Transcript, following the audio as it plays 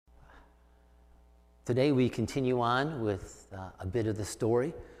Today we continue on with a bit of the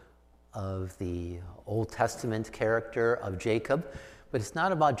story of the Old Testament character of Jacob, but it's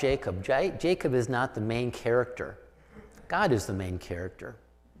not about Jacob. Jacob is not the main character. God is the main character.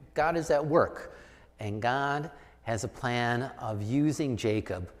 God is at work, and God has a plan of using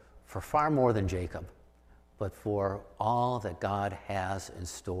Jacob for far more than Jacob, but for all that God has in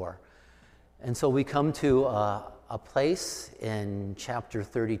store. And so we come to a place in chapter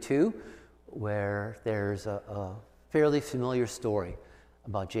 32 where there's a fairly familiar story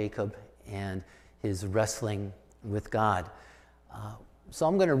about Jacob and his wrestling with God. So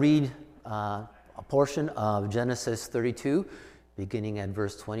I'm going to read a portion of Genesis 32, beginning at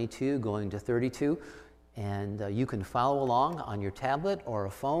verse 22, going to 32. And you can follow along on your tablet or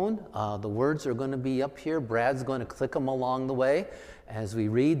a phone. The words are going to be up here. Brad's going to click them along the way. As we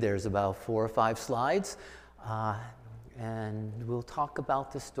read, there's about 4 or 5 slides. And we'll talk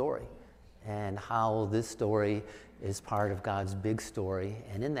about the story and how this story is part of God's big story.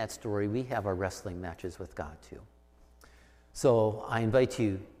 And in that story, we have our wrestling matches with God too. So I invite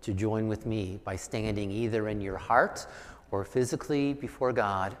you to join with me by standing either in your heart or physically before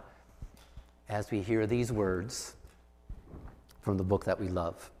God as we hear these words from the book that we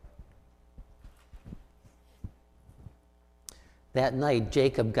love. That night,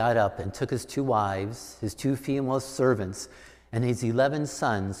 Jacob got up and took his 2 wives, his 2 female servants, and his 11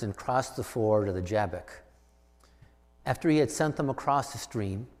 sons, and crossed the ford of the Jabbok. After he had sent them across the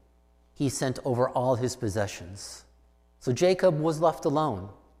stream, he sent over all his possessions. So Jacob was left alone,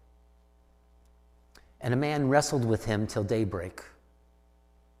 and a man wrestled with him till daybreak.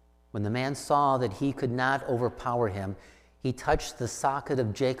 When the man saw that he could not overpower him, he touched the socket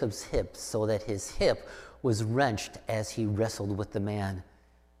of Jacob's hip so that his hip was wrenched as he wrestled with the man.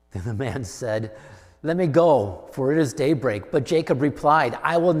 Then the man said, "Let me go, for it is daybreak." But Jacob replied,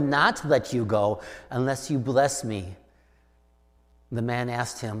 "I will not let you go unless you bless me." The man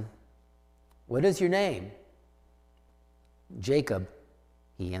asked him, "What is your name?" "Jacob,"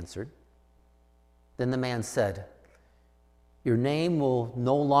 he answered. Then the man said, "Your name will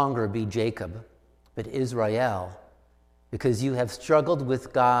no longer be Jacob, but Israel, because you have struggled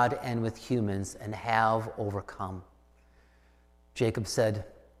with God and with humans and have overcome." Jacob said,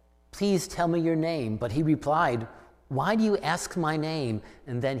 "Please tell me your name." But he replied, "Why do you ask my name?"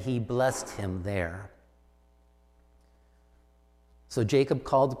 And then he blessed him there. So Jacob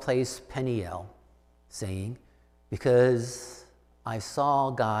called the place Peniel, saying, "Because I saw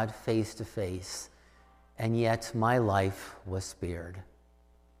God face to face, and yet my life was spared."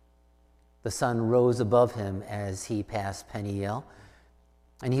 The sun rose above him as he passed Peniel,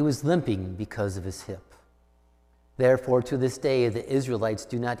 and he was limping because of his hip. Therefore, to this day, the Israelites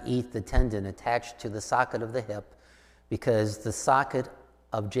do not eat the tendon attached to the socket of the hip, because the socket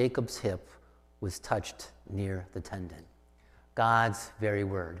of Jacob's hip was touched near the tendon. God's very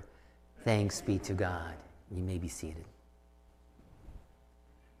word. Thanks be to God. You may be seated.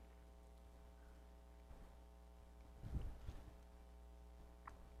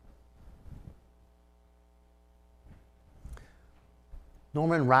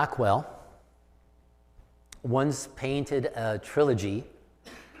 Norman Rockwell once painted a trilogy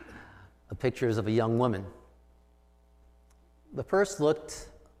of pictures of a young woman. The first looked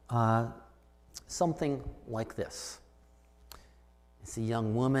something like this. It's a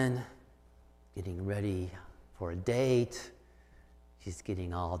young woman getting ready for a date. She's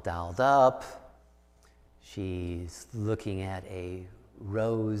getting all dolled up. She's looking at a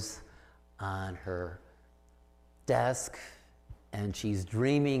rose on her desk, and she's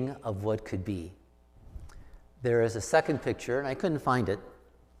dreaming of what could be. There is a second picture, and I couldn't find it,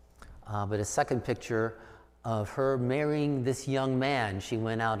 but a second picture of her marrying this young man she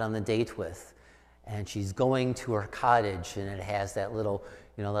went out on the date with. And she's going to her cottage, and it has that little,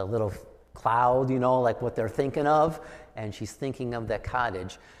 that little cloud, like what they're thinking of, and she's thinking of that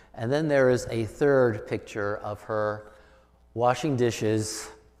cottage. And then there is a third picture of her washing dishes,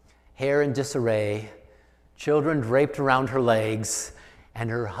 hair in disarray, children draped around her legs, and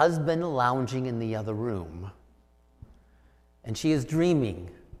her husband lounging in the other room. And she is dreaming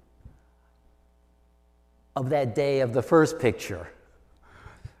of that day of the first picture,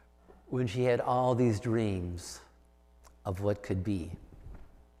 when she had all these dreams of what could be.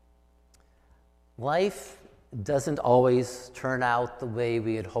 Life doesn't always turn out the way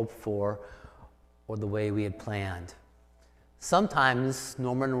we had hoped for or the way we had planned. Sometimes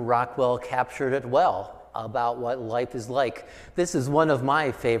Norman Rockwell captured it well about what life is like. This is one of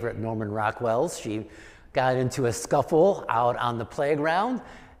my favorite Norman Rockwells. She got into a scuffle out on the playground,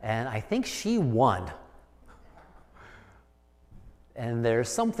 and I think she won. And there's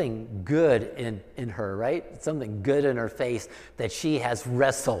something good in her, right? Something good in her face that she has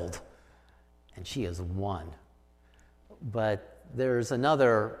wrestled and she has won. But there's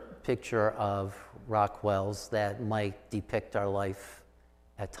another picture of Rockwell's that might depict our life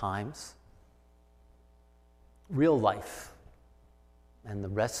at times. Real life and the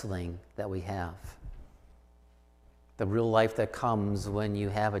wrestling that we have. The real life that comes when you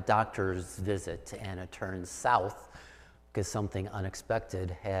have a doctor's visit and it turns south because something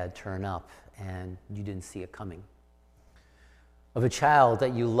unexpected had turned up and you didn't see it coming. Of a child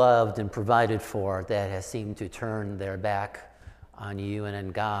that you loved and provided for that has seemed to turn their back on you and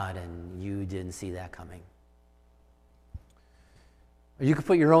on God, and you didn't see that coming. Or you could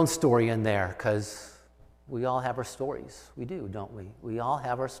put your own story in there, because we all have our stories. We do, don't we? We all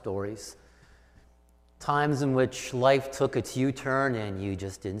have our stories. Times in which life took its U-turn and you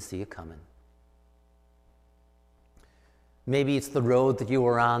just didn't see it coming. Maybe it's the road that you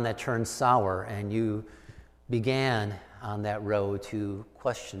were on that turned sour and you began on that road to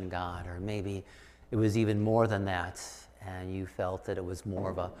question God, or maybe it was even more than that and you felt that it was more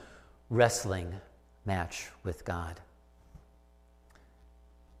of a wrestling match with God.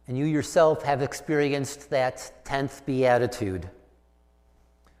 And you yourself have experienced that 10th beatitude.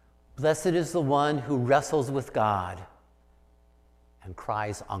 Blessed is the one who wrestles with God and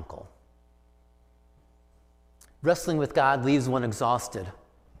cries uncle. Wrestling with God leaves one exhausted,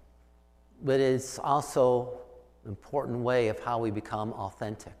 but it's also an important way of how we become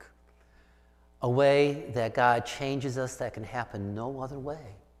authentic. A way that God changes us that can happen no other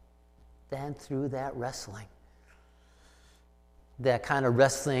way than through that wrestling. That kind of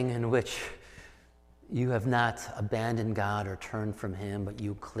wrestling in which you have not abandoned God or turned from Him, but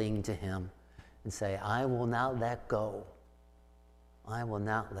you cling to Him and say, I will not let go. I will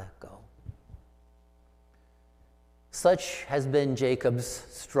not let go. Such has been Jacob's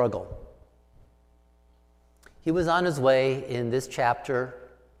struggle. He was on his way in this chapter,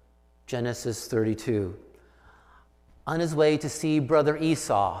 Genesis 32, on his way to see brother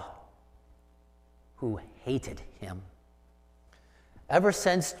Esau, who hated him. Ever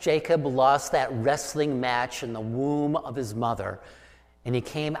since Jacob lost that wrestling match in the womb of his mother, and he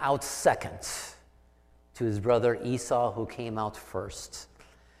came out second to his brother Esau, who came out first,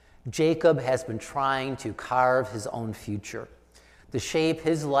 Jacob has been trying to carve his own future, to shape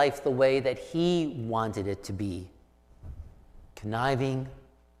his life the way that he wanted it to be. Conniving,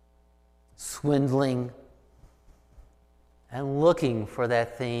 swindling, and looking for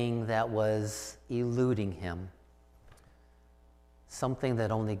that thing that was eluding him. Something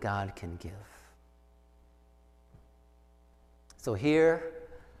that only God can give. So here,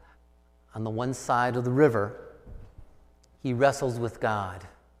 on the one side of the river, he wrestles with God,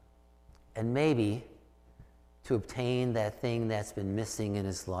 and maybe to obtain that thing that's been missing in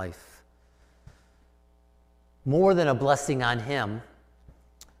his life. More than a blessing on him,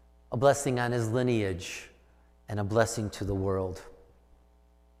 a blessing on his lineage, and a blessing to the world.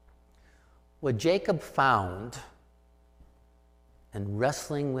 What Jacob found in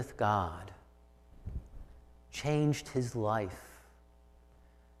wrestling with God changed his life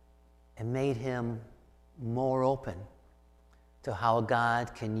and made him more open to how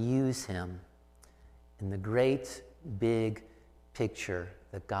God can use him in the great big picture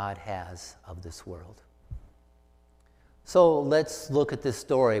that God has of this world. So let's look at this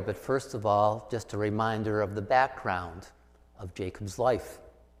story, but first of all, just a reminder of the background of Jacob's life.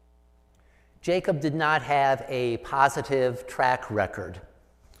 Jacob did not have a positive track record.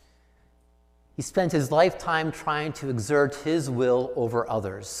 He spent his lifetime trying to exert his will over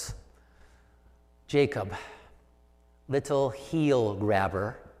others. Jacob, little heel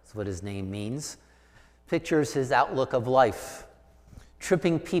grabber, is what his name means, pictures his outlook of life,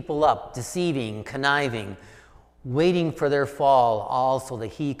 tripping people up, deceiving, conniving, waiting for their fall, all so that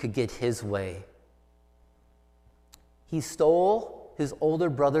he could get his way. He stole his older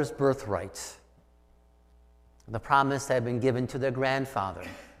brother's birthright, the promise that had been given to their grandfather,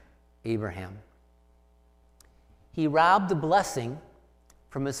 Abraham. He robbed the blessing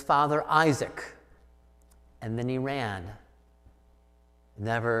from his father Isaac, and then he ran,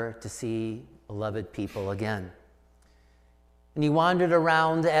 never to see beloved people again. And he wandered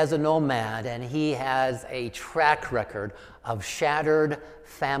around as a nomad, and he has a track record of shattered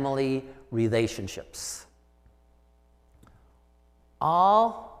family relationships.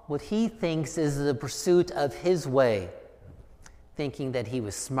 All what he thinks is the pursuit of his way, thinking that he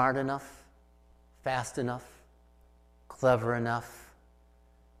was smart enough, fast enough, clever enough.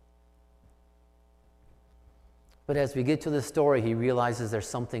 But as we get to the story, he realizes there's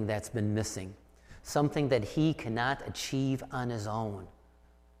something that's been missing, something that he cannot achieve on his own.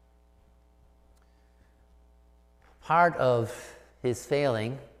 Part of his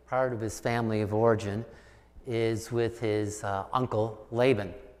failing, part of his family of origin, is with his uncle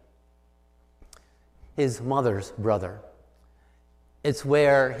Laban, his mother's brother. It's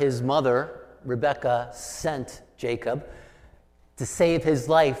where his mother, Rebekah, sent Jacob to save his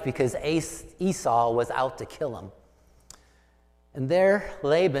life because Esau was out to kill him. And there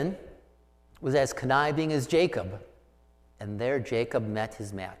Laban was as conniving as Jacob, and there Jacob met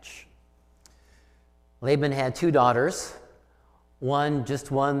his match. Laban had 2 daughters. One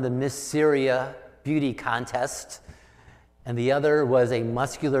just won the Miss Syria beauty contest, and the other was a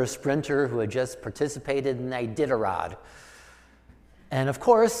muscular sprinter who had just participated in Iditarod. And of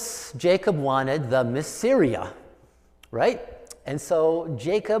course, Jacob wanted the Miss Syria, right? And so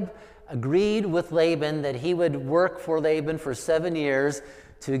Jacob agreed with Laban that he would work for Laban for 7 years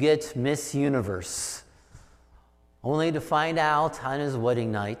to get Miss Universe, only to find out on his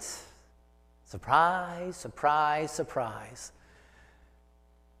wedding night, surprise, surprise, surprise,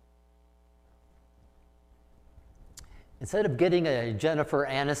 instead of getting a Jennifer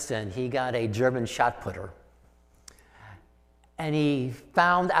Aniston, he got a German shot putter. And he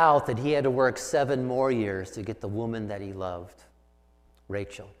found out that he had to work 7 more years to get the woman that he loved,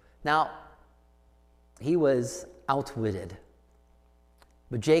 Rachel. Now, he was outwitted,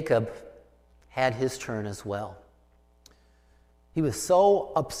 but Jacob had his turn as well. He was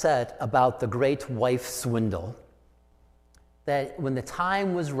so upset about the great wife swindle that when the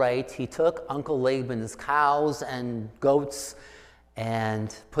time was right, he took Uncle Laban's cows and goats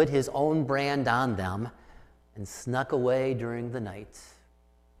and put his own brand on them and snuck away during the night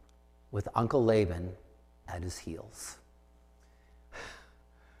with Uncle Laban at his heels.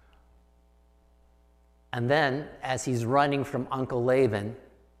 And then, as he's running from Uncle Laban,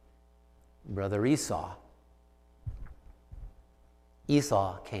 brother Esau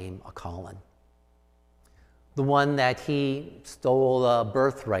came a-calling. The one that he stole a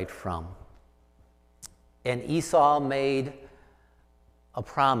birthright from. And Esau made a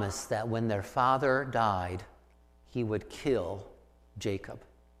promise that when their father died, he would kill Jacob.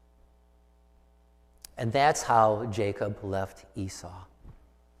 And that's how Jacob left Esau.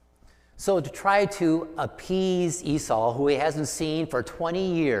 So to try to appease Esau, who he hasn't seen for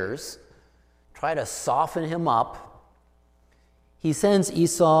 20 years, try to soften him up, he sends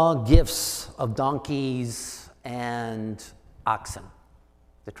Esau gifts of donkeys and oxen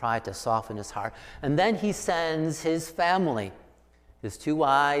to try to soften his heart. And then he sends his family, his 2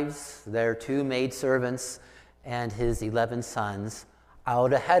 wives, their 2 maidservants, and his 11 sons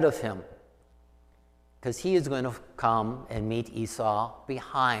out ahead of him, because he is going to come and meet Esau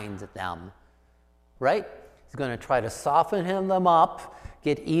behind them, right? He's going to try to soften them up,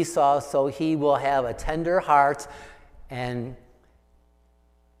 get Esau so he will have a tender heart, and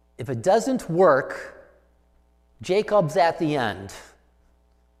if it doesn't work, Jacob's at the end,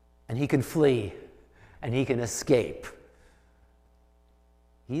 and he can flee, and he can escape.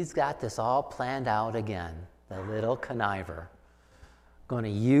 He's got this all planned out again, the little conniver. Going to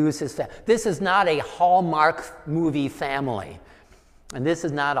use his family. This is not a Hallmark movie family, and this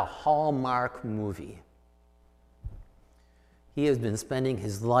is not a Hallmark movie. He has been spending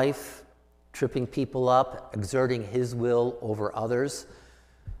his life tripping people up, exerting his will over others,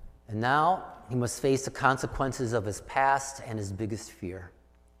 and now he must face the consequences of his past and his biggest fear.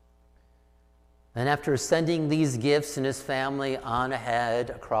 And after sending these gifts and his family on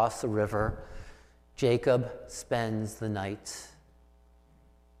ahead across the river, Jacob spends the night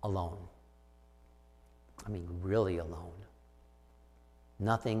alone. I mean, really alone.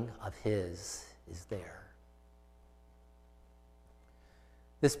 Nothing of his is there.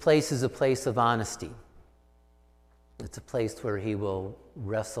 This place is a place of honesty. It's a place where he will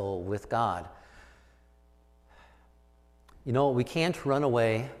wrestle with God. You know, we can't run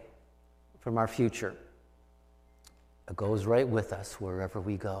away from our future. It goes right with us wherever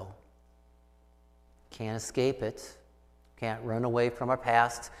we go. Can't escape it. Can't run away from our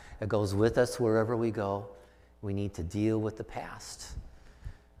past. It goes with us wherever we go. We need to deal with the past.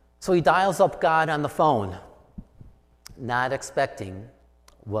 So he dials up God on the phone, not expecting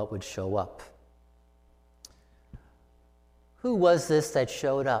what would show up. Who was this that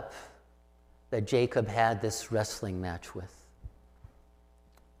showed up that Jacob had this wrestling match with?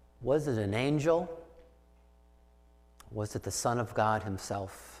 Was it an angel? Was it the Son of God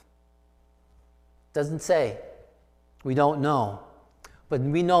himself? Doesn't say. We don't know. But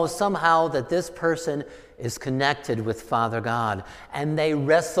we know somehow that this person is connected with Father God, and they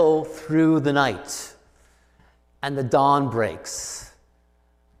wrestle through the night, and the dawn breaks,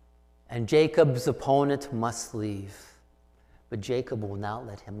 and Jacob's opponent must leave. But Jacob will not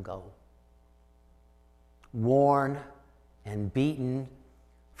let him go. Worn and beaten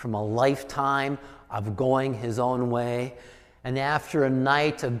from a lifetime of going his own way, and after a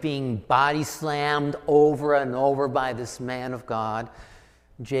night of being body slammed over and over by this man of God,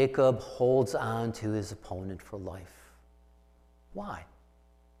 Jacob holds on to his opponent for life. Why?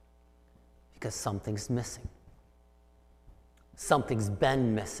 Because something's missing. Something's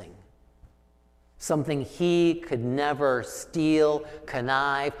been missing. Something he could never steal,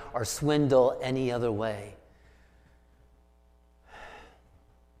 connive, or swindle any other way.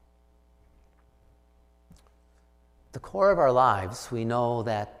 At the core of our lives, we know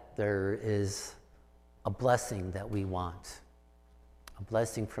that there is a blessing that we want. A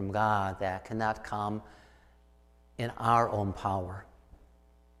blessing from God that cannot come in our own power.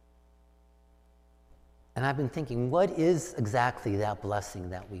 And I've been thinking, what is exactly that blessing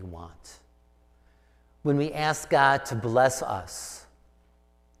that we want? When we ask God to bless us,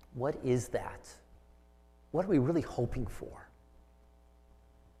 what is that? What are we really hoping for?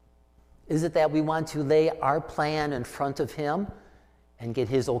 Is it that we want to lay our plan in front of Him and get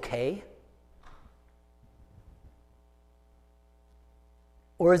His okay?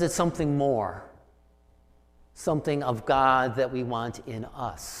 Or is it something more? Something of God that we want in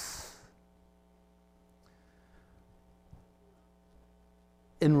us?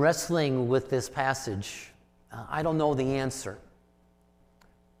 In wrestling with this passage, I don't know the answer,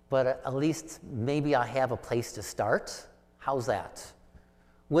 but at least maybe I have a place to start. How's that?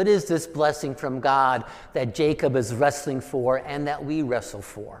 What is this blessing from God that Jacob is wrestling for and that we wrestle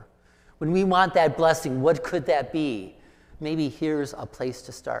for? When we want that blessing, what could that be? Maybe here's a place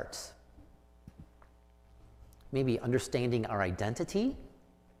to start. Maybe understanding our identity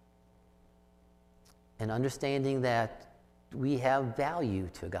and understanding that we have value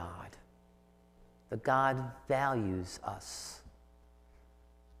to God, that God values us.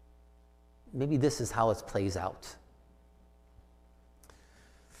 Maybe this is how it plays out.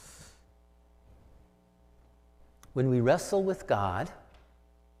 When we wrestle with God,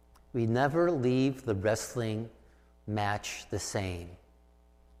 we never leave the wrestling match the same.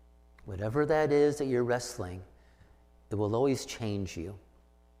 Whatever that is that you're wrestling, it will always change you.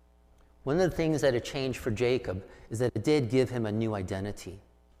 One of the things that it changed for Jacob is that it did give him a new identity.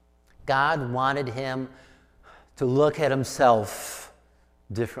 God wanted him to look at himself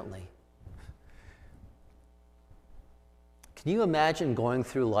differently. Can you imagine going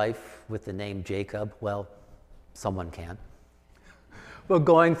through life with the name Jacob? Well, someone can. But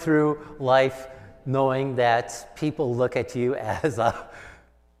going through life knowing that people look at you as a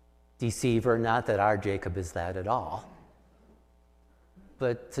deceiver, not that our Jacob is that at all.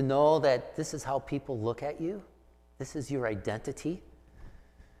 But to know that this is how people look at you, this is your identity,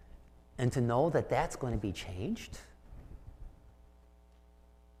 and to know that that's going to be changed.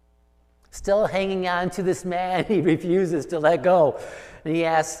 Still hanging on to this man, he refuses to let go. And he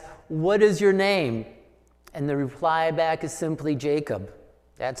asks, "What is your name?" And the reply back is simply Jacob.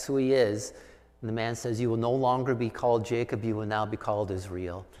 That's who he is. And the man says, "You will no longer be called Jacob, you will now be called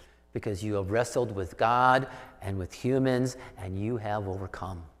Israel, because you have wrestled with God and with humans, and you have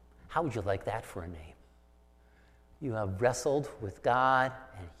overcome." How would you like that for a name? You have wrestled with God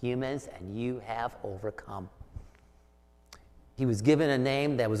and humans, and you have overcome. He was given a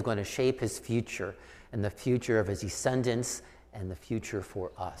name that was going to shape his future, and the future of his descendants, and the future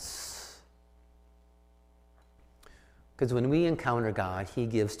for us. Because when we encounter God, He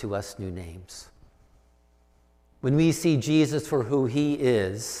gives to us new names. When we see Jesus for who He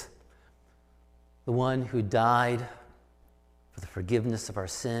is, the one who died for the forgiveness of our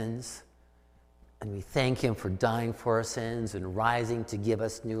sins, and we thank Him for dying for our sins and rising to give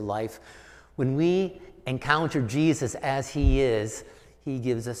us new life. When we encounter Jesus as He is, He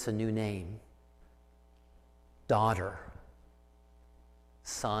gives us a new name. Daughter,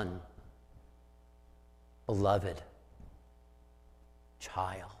 son, beloved,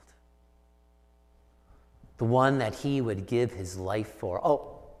 child. The one that He would give His life for.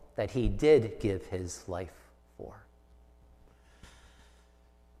 Oh, that He did give His life for.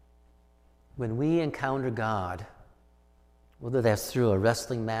 When we encounter God, whether that's through a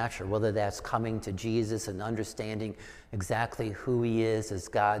wrestling match or whether that's coming to Jesus and understanding exactly who He is as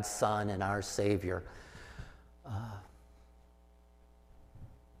God's Son and our Savior,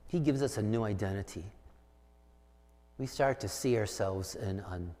 He gives us a new identity. We start to see ourselves in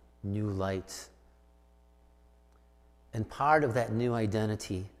a new light. And part of that new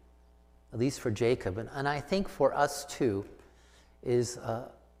identity, at least for Jacob, and I think for us too, is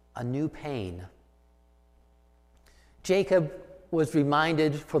a new pain. Jacob was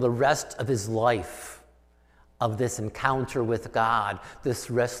reminded for the rest of his life of this encounter with God, this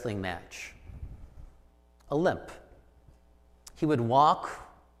wrestling match. A limp. He would walk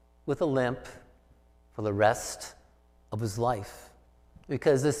with a limp for the rest of his life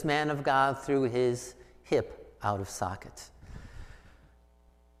because this man of God threw his hip out of socket.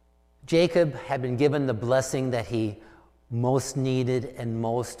 Jacob had been given the blessing that he most needed and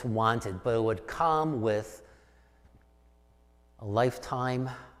most wanted, but it would come with a lifetime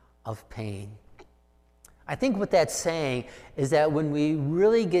of pain. I think what that's saying is that when we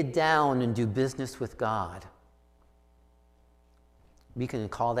really get down and do business with God, we can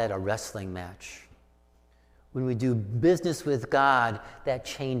call that a wrestling match. When we do business with God, that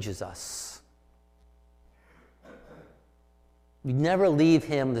changes us. We never leave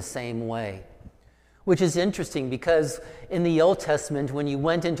him the same way, which is interesting because in the Old Testament, when you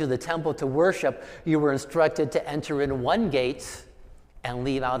went into the temple to worship, you were instructed to enter in one gate and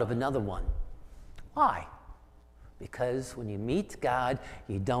leave out of another one. Why? Because when you meet God,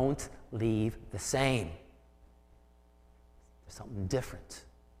 you don't leave the same. There's something different.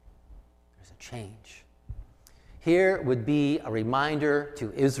 There's a change. Here would be a reminder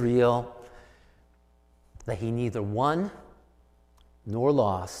to Israel that he neither won nor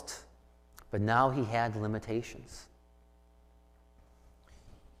lost, but now he had limitations.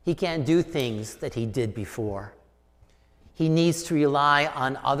 He can't do things that he did before. He needs to rely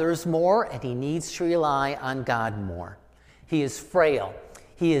on others more, and he needs to rely on God more. He is frail.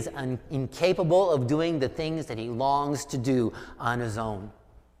 He is incapable of doing the things that he longs to do on his own.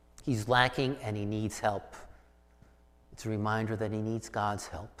 He's lacking, and he needs help. It's a reminder that he needs God's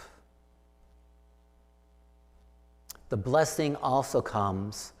help. The blessing also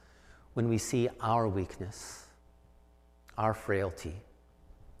comes when we see our weakness, our frailty,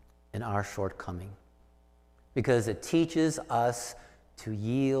 and our shortcoming, because it teaches us to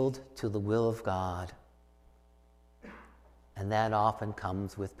yield to the will of God, and that often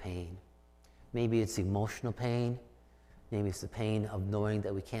comes with pain. Maybe it's emotional pain. Maybe it's the pain of knowing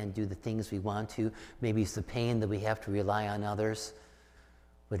that we can't do the things we want to. Maybe it's the pain that we have to rely on others.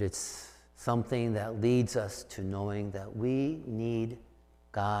 But it's something that leads us to knowing that we need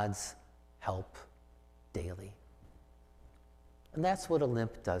God's help daily. And that's what a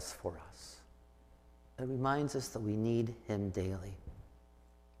limp does for us. It reminds us that we need him daily.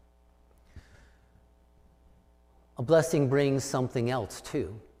 A blessing brings something else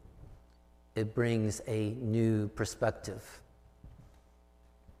too. It brings a new perspective.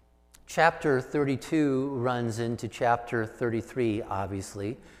 Chapter 32 runs into chapter 33,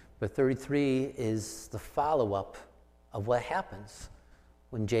 obviously, but 33 is the follow-up of what happens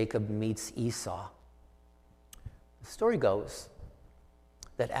when Jacob meets Esau. The story goes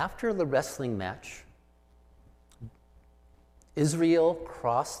that after the wrestling match, Israel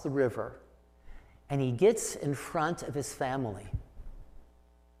crossed the river, and he gets in front of his family.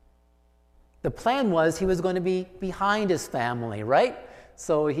 The plan was he was going to be behind his family, right?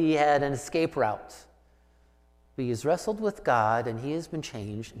 So he had an escape route. But he has wrestled with God, and he has been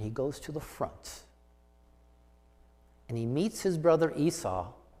changed, and he goes to the front. And he meets his brother Esau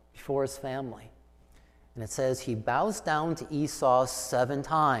before his family. And it says he bows down to Esau 7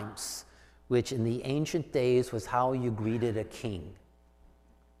 times, which in the ancient days was how you greeted a king,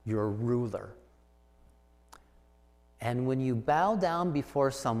 your ruler. And when you bow down before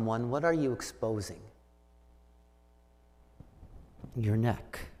someone, what are you exposing? Your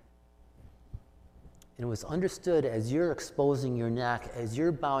neck. And it was understood as you're exposing your neck, as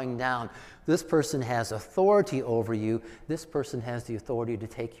you're bowing down, this person has authority over you. This person has the authority to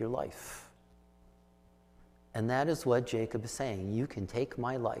take your life. And that is what Jacob is saying. You can take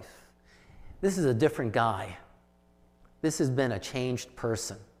my life. This is a different guy. This has been a changed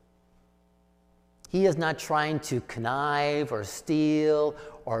person. He is not trying to connive or steal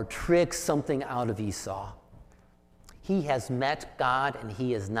or trick something out of Esau. He has met God, and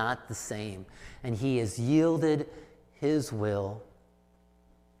he is not the same. And he has yielded his will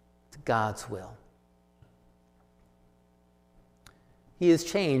to God's will. He has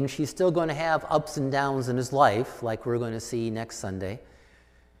changed. He's still going to have ups and downs in his life, like we're going to see next Sunday.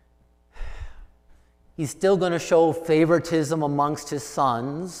 He's still going to show favoritism amongst his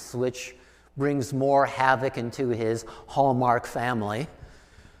sons, which brings more havoc into his Hallmark family.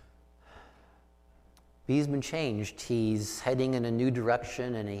 He's been changed. He's heading in a new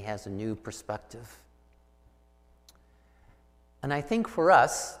direction, and he has a new perspective. And I think for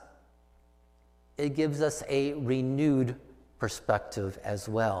us, it gives us a renewed perspective as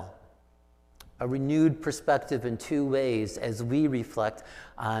well. a renewed perspective in two ways as we reflect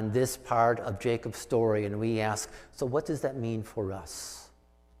on this part of Jacob's story and we ask, so what does that mean for us?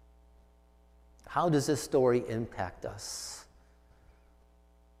 How does this story impact us?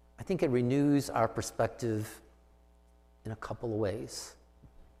 I think it renews our perspective in a couple of ways.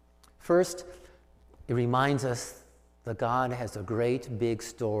 First, it reminds us that God has a great big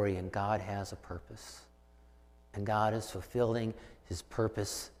story and God has a purpose. And God is fulfilling his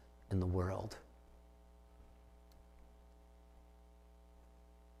purpose in the world.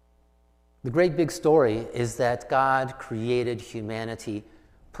 The great big story is that God created humanity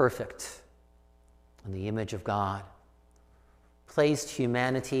perfect in the image of God. Placed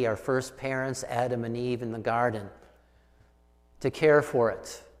humanity, our first parents, Adam and Eve, in the garden to care for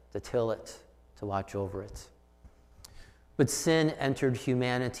it, to till it, to watch over it. But sin entered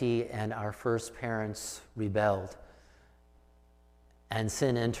humanity and our first parents rebelled. And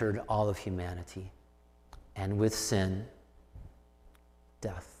sin entered all of humanity. And with sin,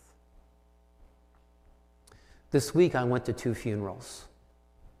 death. This week I went to 2 funerals.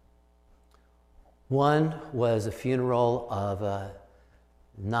 One was a funeral of a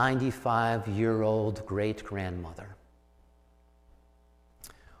 95-year-old great-grandmother.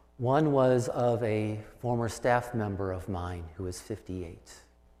 One was of a former staff member of mine who is 58.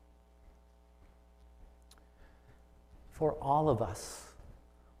 For all of us,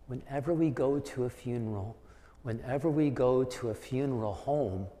 whenever we go to a funeral, whenever we go to a funeral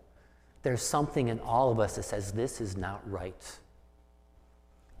home, there's something in all of us that says, this is not right.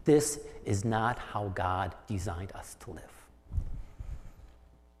 This is not how God designed us to live.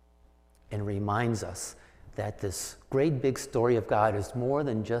 And reminds us that this great big story of God is more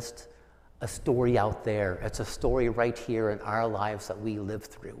than just a story out there. It's a story right here in our lives that we live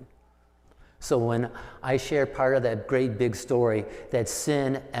through. So when I share part of that great big story, that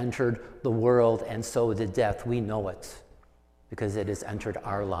sin entered the world and so did death, we know it because it has entered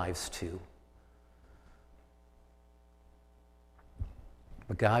our lives too.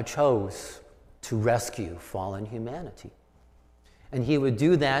 But God chose to rescue fallen humanity. And he would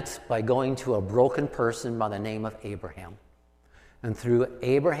do that by going to a broken person by the name of Abraham. And through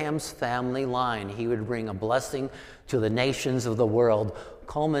Abraham's family line, he would bring a blessing to the nations of the world,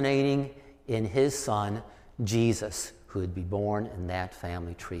 culminating in his son, Jesus, who would be born in that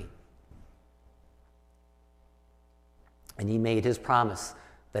family tree. And he made his promise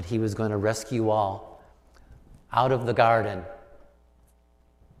that he was going to rescue all out of the garden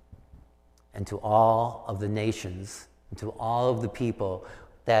and to all of the nations, and to all of the people,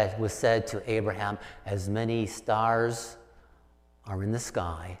 that was said to Abraham, as many stars are in the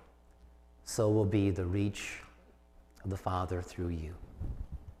sky, so will be the reach of the Father through you.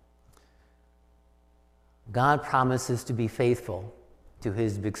 God promises to be faithful to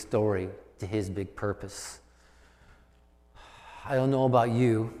his big story, to his big purpose. I don't know about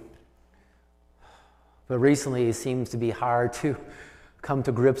you, but recently it seems to be hard to come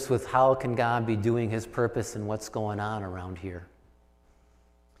to grips with how can God be doing his purpose and what's going on around here.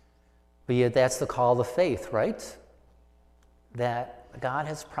 But yet that's the call of faith, right? That God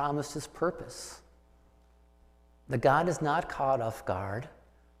has promised his purpose. That God is not caught off guard.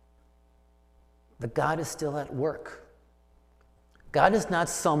 That God is still at work. God is not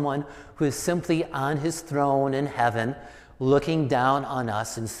someone who is simply on his throne in heaven looking down on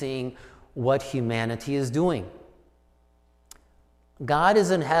us and seeing what humanity is doing. God is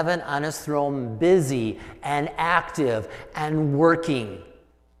in heaven on his throne, busy and active and working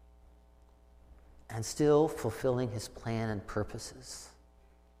and still fulfilling his plan and purposes.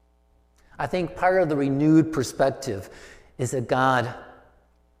 I think part of the renewed perspective is that God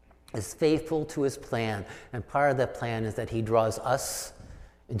is faithful to his plan, and part of that plan is that he draws us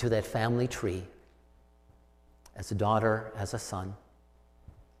into that family tree as a daughter, as a son.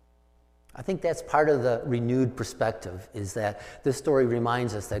 I think that's part of the renewed perspective, is that this story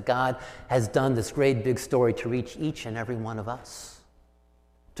reminds us that God has done this great big story to reach each and every one of us,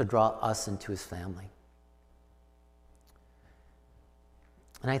 to draw us into his family.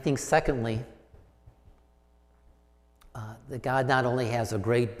 And I think secondly, that God not only has a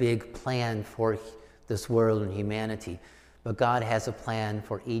great big plan for this world and humanity, but God has a plan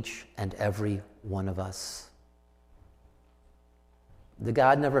for each and every one of us. The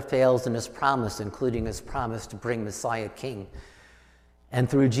God never fails in his promise, including his promise to bring Messiah King. And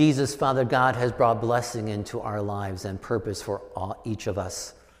through Jesus, Father God has brought blessing into our lives and purpose for each of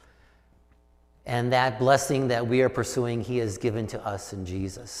us. And that blessing that we are pursuing, he has given to us in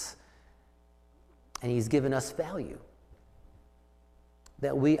Jesus. And he's given us value.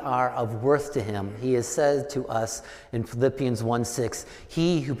 that we are of worth to him. He has said to us in Philippians 1:6,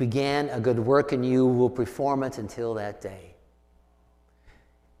 he who began a good work in you will perform it until that day.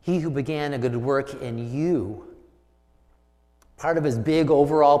 He who began a good work in you, part of his big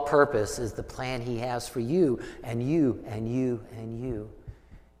overall purpose is the plan he has for you and you and you and you.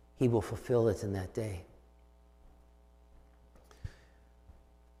 He will fulfill it in that day.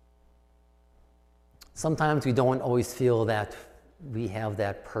 Sometimes we don't always feel that we have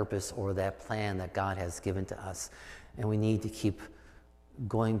that purpose or that plan that God has given to us, and we need to keep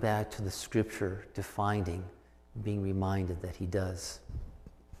going back to the scripture to finding, being reminded that he does.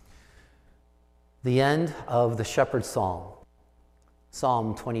 The end of the shepherd's psalm,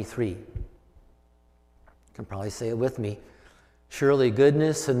 Psalm 23. You can probably say it with me. Surely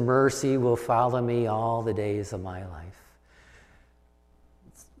goodness and mercy will follow me all the days of my life.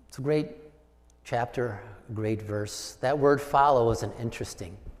 It's a great chapter, a great verse. That word follow is an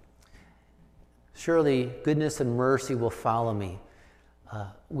interesting. Surely goodness and mercy will follow me.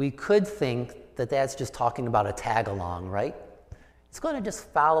 We could think that that's just talking about a tag along, right? It's going to just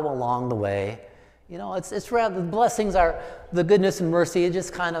follow along the way. You know, it's rather, the blessings are, the goodness and mercy is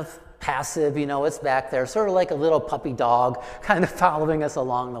just kind of passive, you know, it's back there, sort of like a little puppy dog kind of following us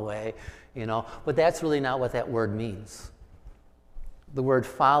along the way, you know, but that's really not what that word means. The word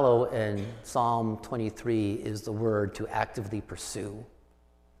follow in Psalm 23 is the word to actively pursue.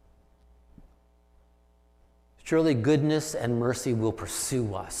 Surely goodness and mercy will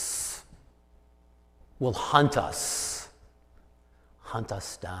pursue us, will hunt us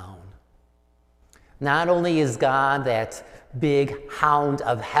down. Not only is God that big hound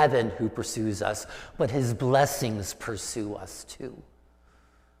of heaven who pursues us, but his blessings pursue us too.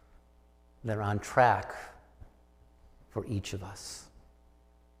 They're on track for each of us.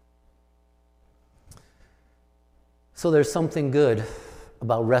 So there's something good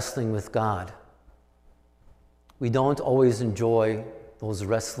about wrestling with God. We don't always enjoy those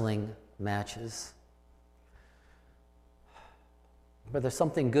wrestling matches. But there's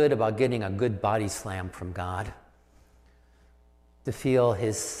something good about getting a good body slam from God, to feel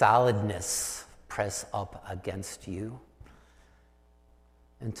his solidness press up against you,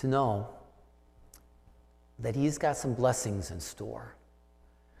 and to know that he's got some blessings in store,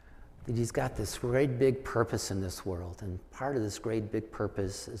 that he's got this great big purpose in this world, and part of this great big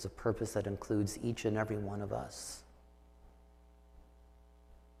purpose is a purpose that includes each and every one of us.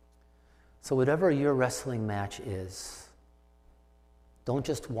 So whatever your wrestling match is, don't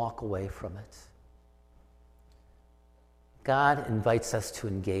just walk away from it. God invites us to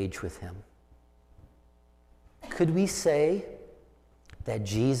engage with him. Could we say that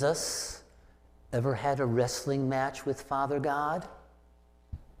Jesus ever had a wrestling match with Father God?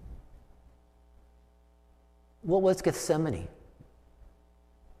 What was Gethsemane?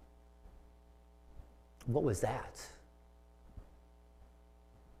 What was that?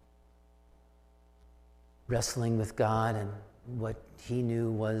 Wrestling with God and what he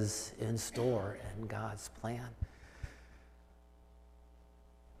knew was in store in God's plan.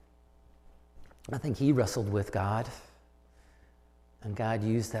 I think he wrestled with God, and God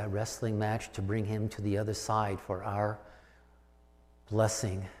used that wrestling match to bring him to the other side for our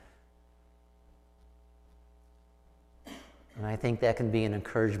blessing. And I think that can be an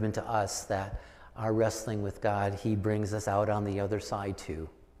encouragement to us that our wrestling with God, he brings us out on the other side too,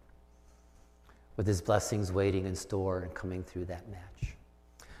 with his blessings waiting in store and coming through that match.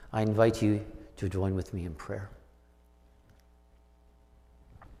 I invite you to join with me in prayer.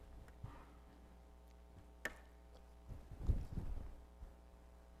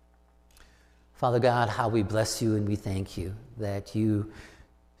 Father God, how we bless you and we thank you that you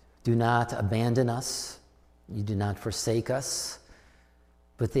do not abandon us, you do not forsake us,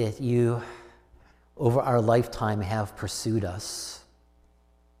 but that you, over our lifetime, have pursued us.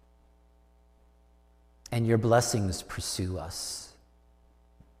 And your blessings pursue us.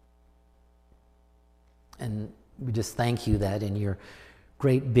 And we just thank you that in your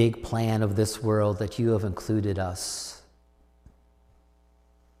great big plan of this world that you have included us.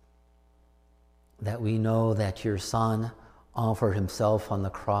 That we know that your Son offered himself on the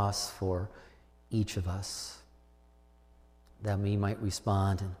cross for each of us, that we might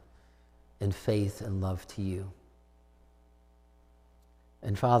respond in faith and love to you.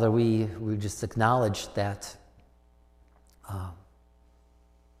 And Father, we just acknowledge that our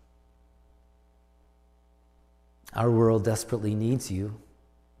world desperately needs you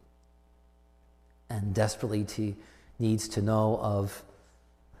and desperately needs to know of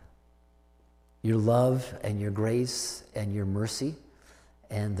your love and your grace and your mercy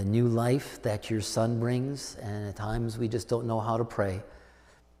and the new life that your Son brings. And at times we just don't know how to pray.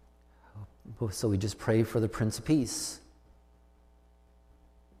 So we just pray for the Prince of Peace.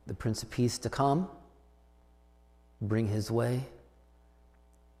 The Prince of Peace to come, bring his way.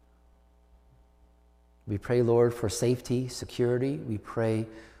 We pray, Lord, for safety, security. We pray,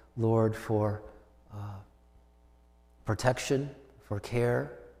 Lord, for protection, for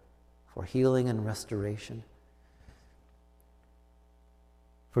care, for healing and restoration.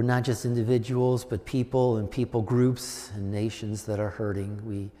 For not just individuals, but people and people groups and nations that are hurting.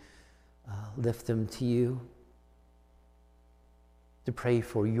 We lift them to you to pray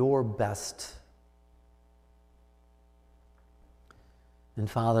for your best. And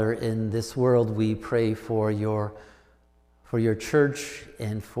Father, in this world, we pray for your church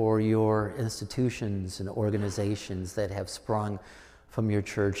and for your institutions and organizations that have sprung from your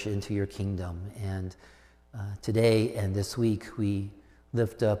church into your kingdom. And today and this week, we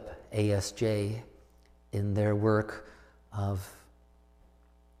lift up ASJ in their work of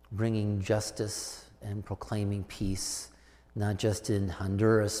bringing justice and proclaiming peace, not just in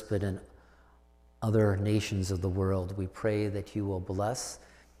Honduras, but in other nations of the world. We pray that you will bless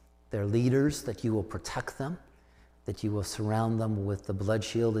their leaders, that you will protect them, that you will surround them with the blood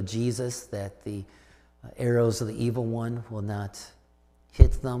shield of Jesus, that the arrows of the evil one will not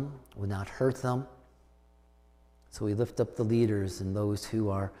hit them, will not hurt them. So we lift up the leaders and those who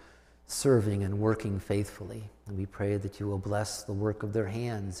are serving and working faithfully. And we pray that you will bless the work of their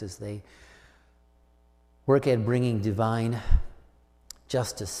hands as they work at bringing divine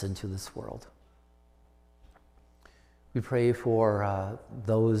justice into this world. We pray for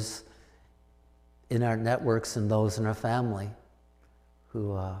those in our networks and those in our family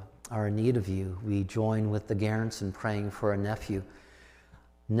who are in need of you. We join with the Garants in praying for a nephew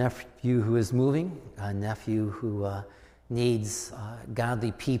who is moving, a nephew who needs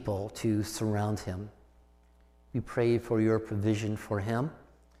godly people to surround him. We pray for your provision for him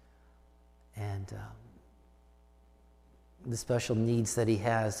and the special needs that he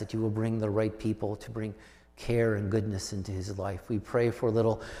has, that you will bring the right people to bring care and goodness into his life. We pray for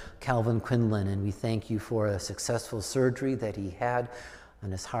little Calvin Quinlan, and we thank you for a successful surgery that he had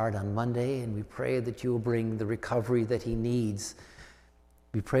on his heart on Monday, and we pray that you will bring the recovery that he needs.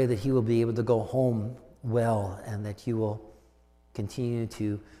 We pray that he will be able to go home well, and that you will continue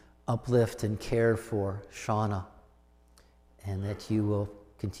to uplift and care for Shauna, and that you will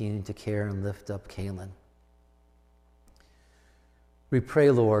continue to care and lift up Kaylin. We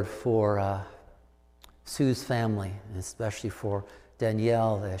pray, Lord, for Sue's family, and especially for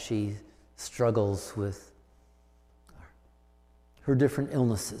Danielle as she struggles with her different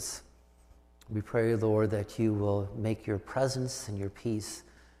illnesses. We pray, Lord, that you will make your presence and your peace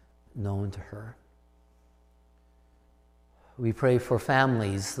known to her. We pray for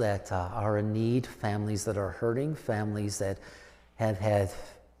families that are in need, families that are hurting, families that have had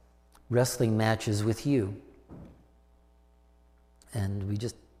wrestling matches with you. And we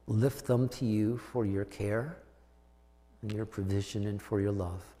just lift them to you for your care and your provision and for your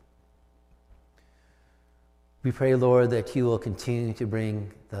love. We pray, Lord, that you will continue to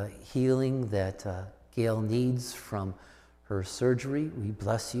bring the healing that Gail needs from her surgery. We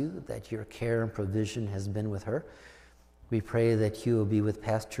bless you that your care and provision has been with her. We pray that you will be with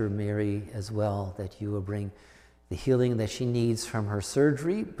Pastor Mary as well, that you will bring the healing that she needs from her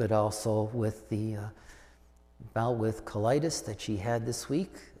surgery, but also with the bout with colitis that she had this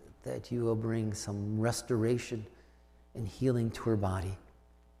week, that you will bring some restoration and healing to her body.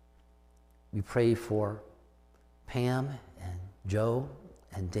 We pray for Pam and Joe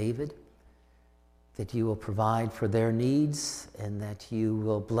and David, that you will provide for their needs and that you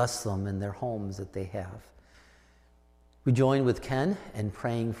will bless them in their homes that they have. We join with Ken in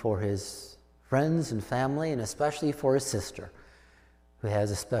praying for his friends and family, and especially for his sister who has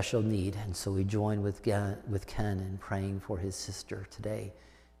a special need. And so we join with Ken in praying for his sister today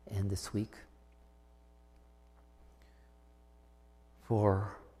and this week.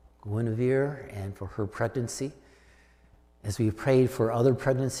 For Guinevere and for her pregnancy. As we prayed for other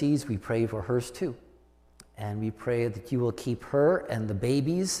pregnancies, we pray for hers too. And we pray that you will keep her and the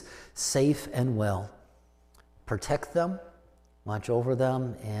babies safe and well. Protect them, watch over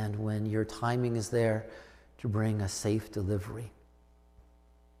them, and when your timing is there, to bring a safe delivery.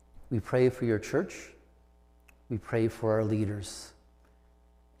 We pray for your church. We pray for our leaders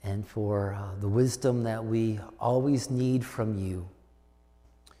and for the wisdom that we always need from you.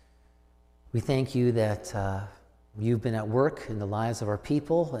 We thank you that you've been at work in the lives of our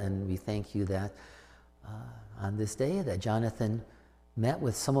people, and we thank you that on this day that Jonathan met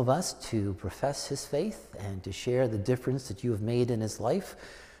with some of us to profess his faith and to share the difference that you have made in his life.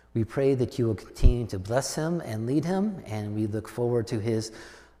 We pray that you will continue to bless him and lead him, and we look forward to his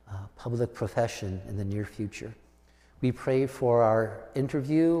public profession in the near future. We pray for our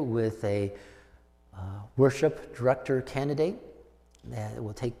interview with a worship director candidate that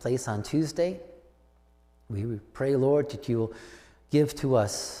will take place on Tuesday. We pray, Lord, that you will give to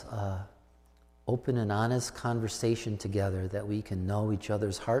us open and honest conversation together, that we can know each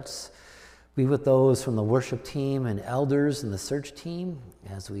other's hearts. Be with those from the worship team and elders and the search team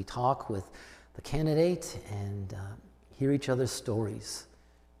as we talk with the candidate and hear each other's stories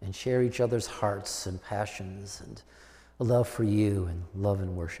and share each other's hearts and passions and a love for you and love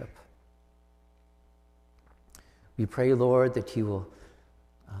and worship. We pray, Lord, that you will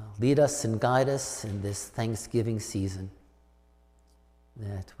lead us and guide us in this Thanksgiving season,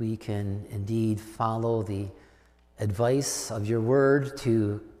 that we can indeed follow the advice of your word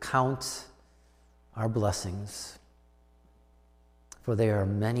to count our blessings, for they are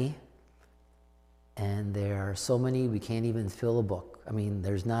many, and there are so many we can't even fill a book. I mean,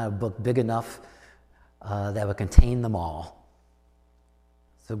 there's not a book big enough that would contain them all.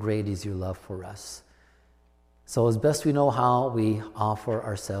 So great is your love for us. So as best we know how, we offer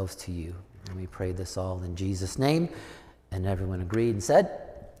ourselves to you. And we pray this all in Jesus' name. And everyone agreed and said,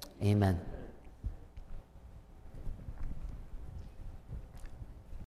 amen.